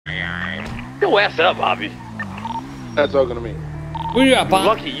Yo, ass up, Bobby. Not talking to me. Where you at, Bob?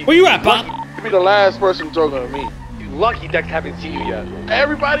 Lucky. Where you at, Bob? You should be the last person talking to me. You lucky Dex haven't seen you yet.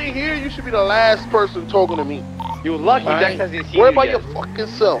 Everybody here, you should be the last person talking to me. You lucky Dex hasn't seen you yet. Worry about your fucking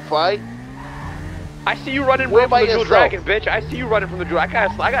self, right? I see you running from the Dual Dragon, bitch. I see you running from the Dual. I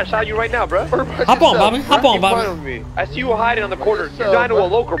got shot at you right now, bro. Hop on, Bobby. Hop on, Bobby. I see you hiding on the corner. You dying to a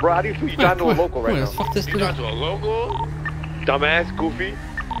local, bro. How do you feel you dying to a local right now? Fuck this dude. You dying to a local? Dumbass, goofy.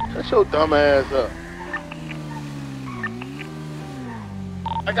 Shut your dumb ass up.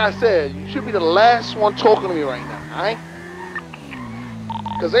 Like I said, you should be the last one talking to me right now, alright?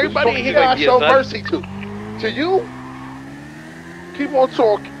 Because everybody here I show mercy to. To you, keep on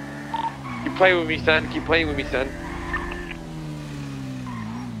talking. Keep playing with me, son. Keep playing with me, son.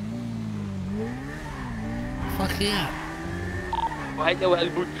 Fuck yeah.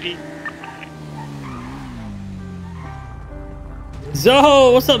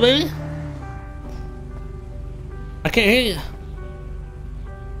 Zoho, what's up, baby? I can't hear you.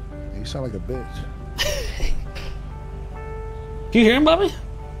 You sound like a bitch. Can you hear him, Bobby?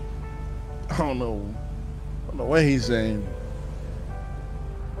 I don't know what he's saying.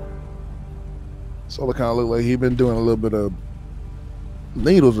 So it kind of look like he been doing a little bit of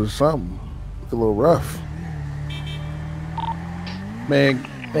needles or something. Look a little rough. Man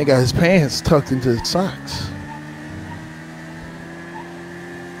got his pants tucked into his socks.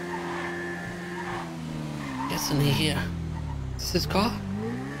 Guessing he here. Is this his car?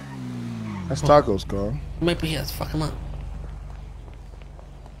 That's Taco's car. Maybe he has to fuck him up.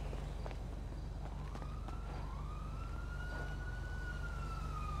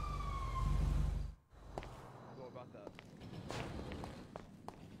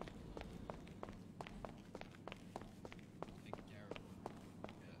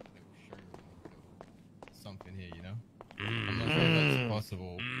 Something here, you know? I'm not sure if that's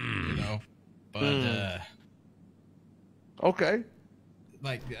possible, you know? But, okay.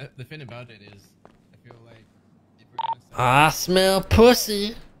 Like, the thing about it is, I feel like if we're gonna say I smell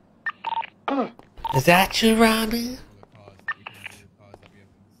pussy. Is that you, Ramee?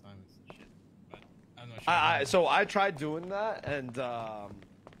 So I tried doing that, and that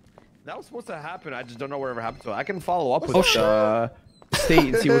was supposed to happen. I just don't know whatever happened to it. I can follow up with State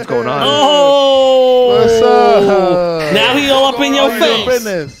and see what's going on. Oh! What's up? Now he all up in your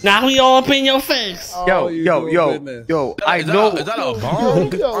face. Now he all up in your face. Yo, I know. Is that a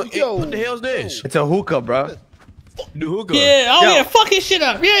bomb? Yo. What the hell's this? It's a hookah, bro. The hookah. Yeah, yeah, fuck his shit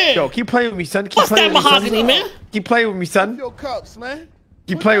up, yeah. Yo, keep playing with me, son. What's that mahogany, man? Keep playing with me, son. Yo, cups, man.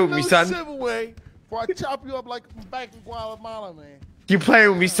 Keep playing with me, son. Before I chop you up like back in Guatemala, man. Keep playing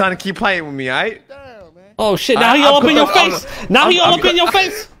with me, son. Keep playing with me, alright? Damn, man. Oh shit! Now he all up in your face. Now he all up in your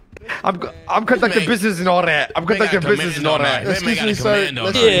face. I'm conducting business and all that. I'm conducting business and all that. Excuse me, sir.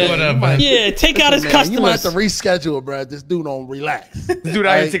 Yeah, take out his customers. You might have to reschedule, bro. This dude don't relax. This dude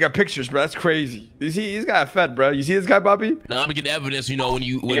out here taking pictures, bro. That's crazy. You see, he's got fed, bro. You see this guy, Bobby? Now I'm gonna get evidence. You know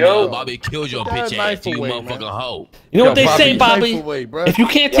when Bobby killed your bitch ass, you motherfucking hoe. You know what they say, Bobby? If you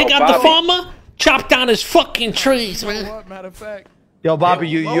can't take out the farmer, chop down his fucking trees, man. Matter of fact. Yo, Bobby,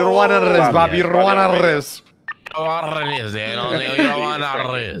 you don't want none of this, Bobby. You don't want none of this. You don't want none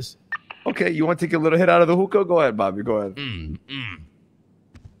of this. Okay, you want to take a little hit out of the hookah? Go ahead, Bobby. Go ahead.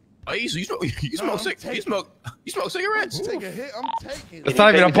 Oh, you smoke cigarettes? Take a hit. I'm taking. It's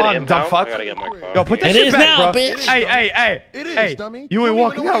not even a bomb, dumb fuck. Yo, put that shit back, bro. Bitch. Hey. It is, dummy. You ain't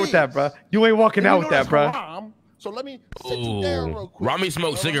walking out with that, bro. You ain't walking out with that, bro. So let me sit you down real quick. Ramee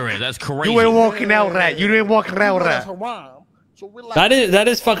smoked cigarettes. That's crazy. You ain't walking out with that. You ain't walking out with that. That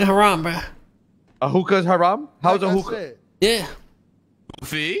is fucking haram, bro. A hookah's haram? How's a hookah? Yeah.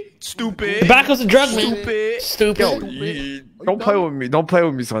 Stupid. Tobacco's a drug, man. Stupid. Yo, don't play with me. Don't play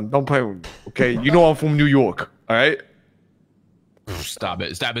with me, son. Don't play with me. Okay? You know I'm from New York. All right? Stop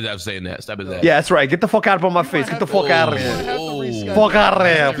it. Stop it out saying that. Stop it that. Yeah, that's right. Get the fuck out of my face. Get the fuck out of here. Fuck out of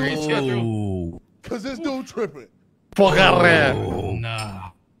here. Because this dude tripping. Fuck out of here. Nah.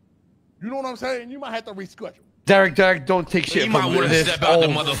 You know what I'm saying? You might have to reschedule. Derek, don't take shit You from might me. want to step out the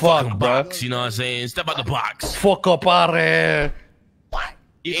motherfucking box. You know what I'm saying? Step out the box. Fuck up out of here.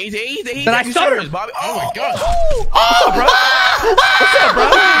 He's Did I stutter? Bobby. Oh my god. What's up, bro? What's up, bro?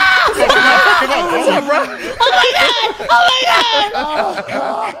 What's up, bro? Oh my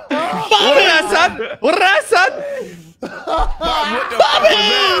god! What did I, son? What did I, son? Bobby!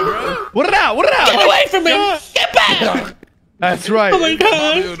 What did I? Get away from me! Get back! That's right. Oh my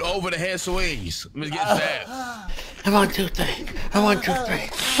god! Bobby over the head swings. Let me get stabbed. I want 2, 3. I want 2, 3.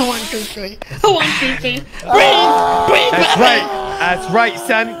 I want 2, 3. I want 2, 3. Bring, That's Bobby. right. That's right,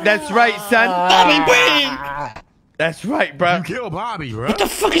 son. That's right, son. Bobby, bring. That's right, bro. You killed Bobby, bro. What the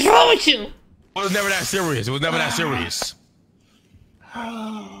fuck is wrong with you? was never that serious. It was never that serious.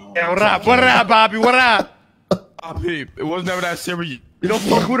 Yeah, what up? What up, Bobby? What up? Bobby, it was never that serious. You don't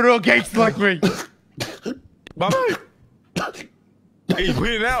fuck with real gangsters like me. Bobby. Hey, put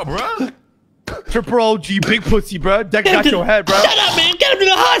it out, bro. Triple OG, big pussy, bro. Deck got your head, bro. Shut up, man. Get him to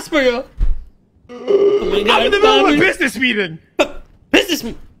the hospital. Oh my God, I'm in the middle of a business meeting. Business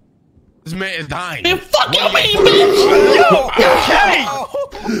meeting. This man is dying. Man, fuck you, man, bitch. Yo, okay.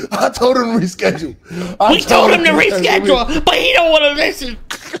 I told him to reschedule. We told him to reschedule, but he don't want to listen.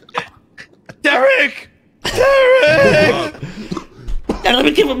 Derek. Now let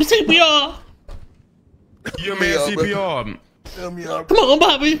me give him CPR. You man CPR. Come on,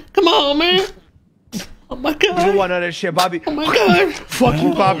 Bobby. Come on, man. Oh my God. You don't want none of that shit, Bobby. Oh my God. Fuck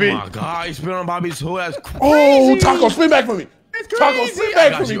you, Bobby. Oh my God, you spit on Bobby's whole ass. Oh, Taco, spin back for me. Taco, spin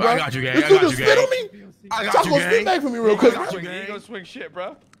back for me, bro. I got you, gang. This dude just spit on me. Taco, spin back for me real quick. You ain't gonna swing shit,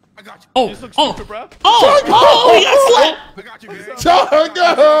 bro. I got you. Oh, You just look stupid, bro. he got slapped. I got you, gang.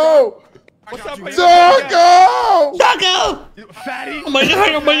 Taco! What's up, baby? Taco! Taco. Fatty. Oh my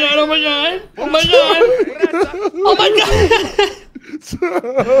God. Oh my God. Oh my God. Oh my God. Oh my God.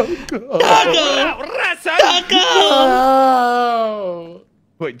 Taco. Oh.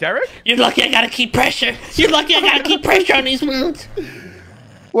 Wait, Derek? You're lucky I gotta keep pressure. You're lucky I gotta keep pressure on these wounds.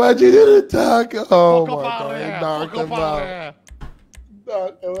 Why'd you do the Taco? Oh my God, he Knocked knocked him out.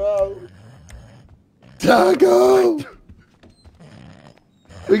 Knocked him out. Taco!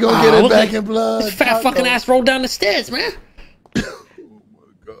 We gonna get it back in blood. This fat fucking ass rolled down the stairs, man. Oh my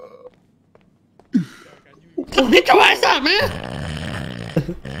God. Come get your ass up, man.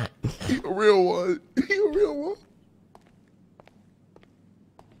 He a real one. He a real one.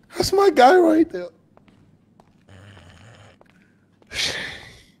 That's my guy right there.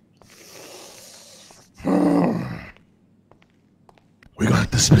 We gonna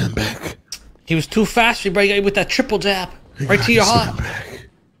have to spin back. He was too fast. You got with that triple jab right to your heart.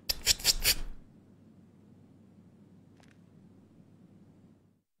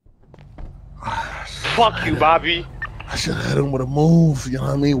 Fuck you, Bobby. I should have had him with a move. You know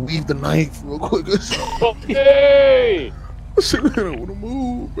what I mean? Weave the knife real quick. Hey! I should have hit him with a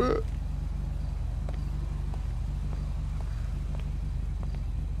move, man.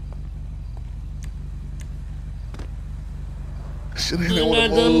 I should have hit him with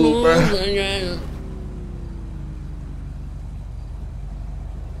a move, man.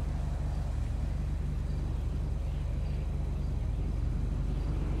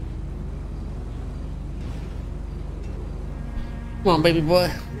 Come on, baby boy.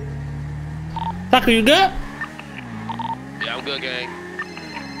 Taco, you good? Yeah, I'm good, gang.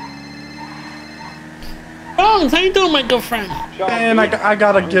 Oh, how you doing, my good friend? Man, I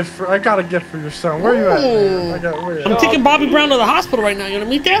got a gift for your son. Where you at? Man? Where you I'm taking Bobby Brown to the hospital right now. You wanna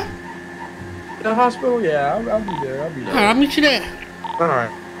meet there? The hospital? Yeah, I'll be there. All right, I'll meet you there. All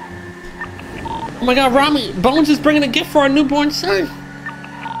right. Oh my God, Ramee, Bones is bringing a gift for our newborn son.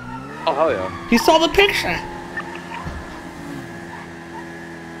 Oh, hell yeah. He saw the picture.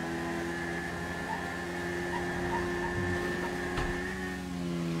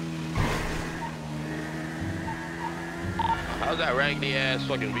 How's that raggedy ass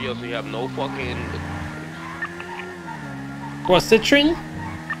fucking video so you have no fucking What, Citrine?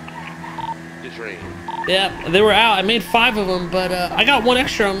 train? Yeah, they were out. I made 5 of them, but I got 1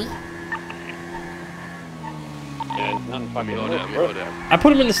 extra on me. Yeah, none fucking I put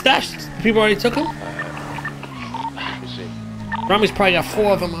them in the stash. People already took them. Let me see. Ramee's probably got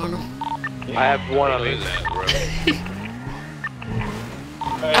 4 of them on him. I have 1 on What me. is that, bro?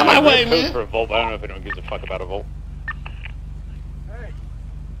 Out my way, man. For a Volt, but I don't know if anyone gives a fuck about a Volt. Hey,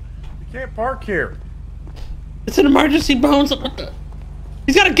 you can't park here. It's an emergency, Bones. What the?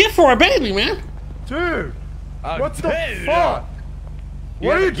 He's got a gift for our baby, man. Dude, what the fuck?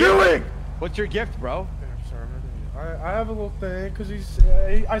 What are you doing? What's your gift, bro? I have a little thing because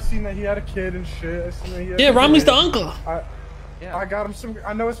I seen that he had a kid and shit. I seen that he had Yeah, Ramee's the uncle. I got him some.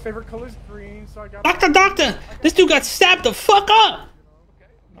 I know his favorite color is green, so I got. Doctor, this dude got stabbed the fuck up.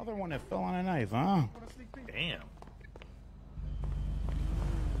 Another one that fell on a knife, huh? Damn.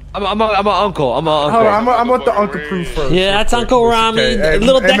 I'm an uncle. I'm an uncle. Hold on, I'm with the uncle proof first. Yeah, that's Uncle Ramee.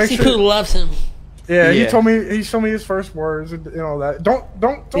 Little Dexy Poo loves him. Yeah, he told me. He showed me his first words and all that. Don't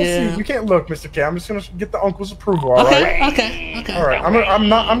see. You can't look, Mr. K. I'm just gonna get the uncle's approval. All right. Okay. All right.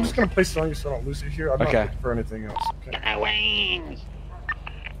 I'm just gonna place it on you so I don't lose it here. I'm not looking for anything else. Okay.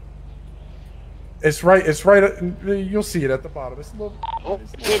 It's right. You'll see it at the bottom. It's a little.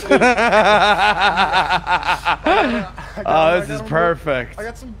 This is perfect. I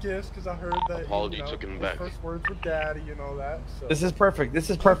got some gifts because I heard that. Apology took him back. First words with Daddy and all that. So. This is perfect. This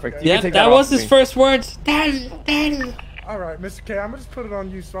is perfect. Yeah, that was his first words. Daddy, Daddy. All right, Mr. K, I'm gonna just put it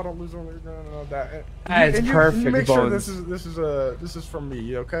on you so I don't lose on that. That's perfect. You make sure this is from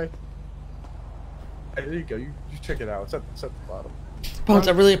me, okay? Hey, there you go. You check it out. It's at the bottom. Bones,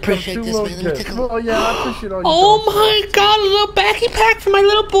 I really appreciate this, man. Let me take a look. Oh yeah, I appreciate all you. Oh my God, a little backy pack for my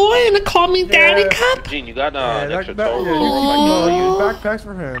little boy, and a call me Daddy cup. Gene, you got extra you backpacks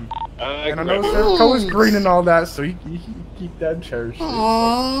for him. And I know his color's green and all that, so he keep that and cherish it.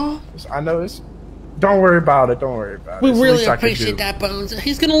 Aww. I know it's. Don't worry about it. Don't worry about it. We really appreciate that, Bones.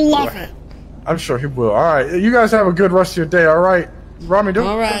 He's gonna love it. I'm sure he will. All right, you guys have a good rest of your day. All right, Ramee,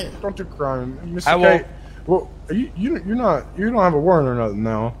 don't do crime. Mr. K, well, you don't have a warrant or nothing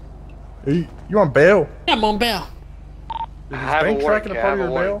now. You on bail? Yeah, I'm on bail. Is bank tracking a part of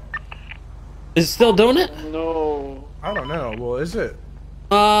your bail? Is it still doing it? No. I don't know. Well, is it?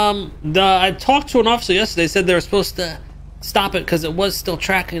 I talked to an officer yesterday. They said they were supposed to stop it because it was still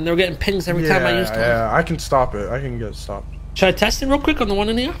tracking. They were getting pings every time I used it. Yeah, I can stop it. I can get it stopped. Should I test it real quick on the one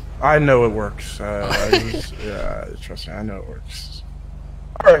in here? I know it works. Yeah, trust me, I know it works.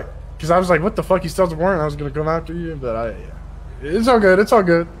 All right, because I was like, "What the fuck?" He still has a warrant. I was gonna come after you, but it's all good. It's all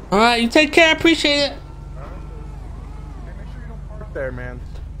good. All right, you take care. I appreciate it. Make sure you don't park there, man.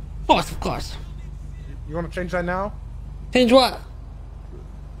 Of course. You want to change that now? Change what?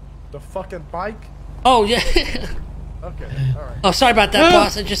 The fucking bike. Oh yeah. Okay. All right. Oh, sorry about that,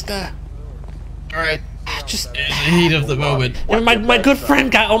 boss. I just All right. Just in the heat of the moment. My good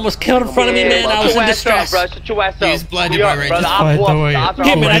friend got almost killed in front of me, man. I was in distress. Shut your ass up. He's blinded by rage.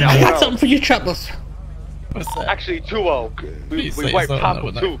 Hey, man, I got something for your troubles. What's that? Actually, 2-0. We wipe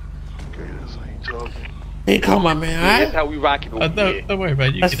Papa too. Hey, come on, man. All right. That's how we rock it. Don't worry,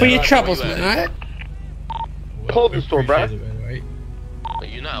 man. That's for your troubles, man. All right. Cold the store, bro.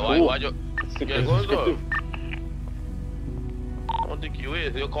 You know why you? Yeah, go. I don't think you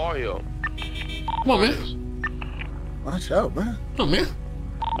is. Your car here. Come on, man. Watch out, man. Come on, man.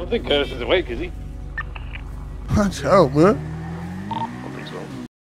 I don't think Curtis is awake, is he? Watch out, man.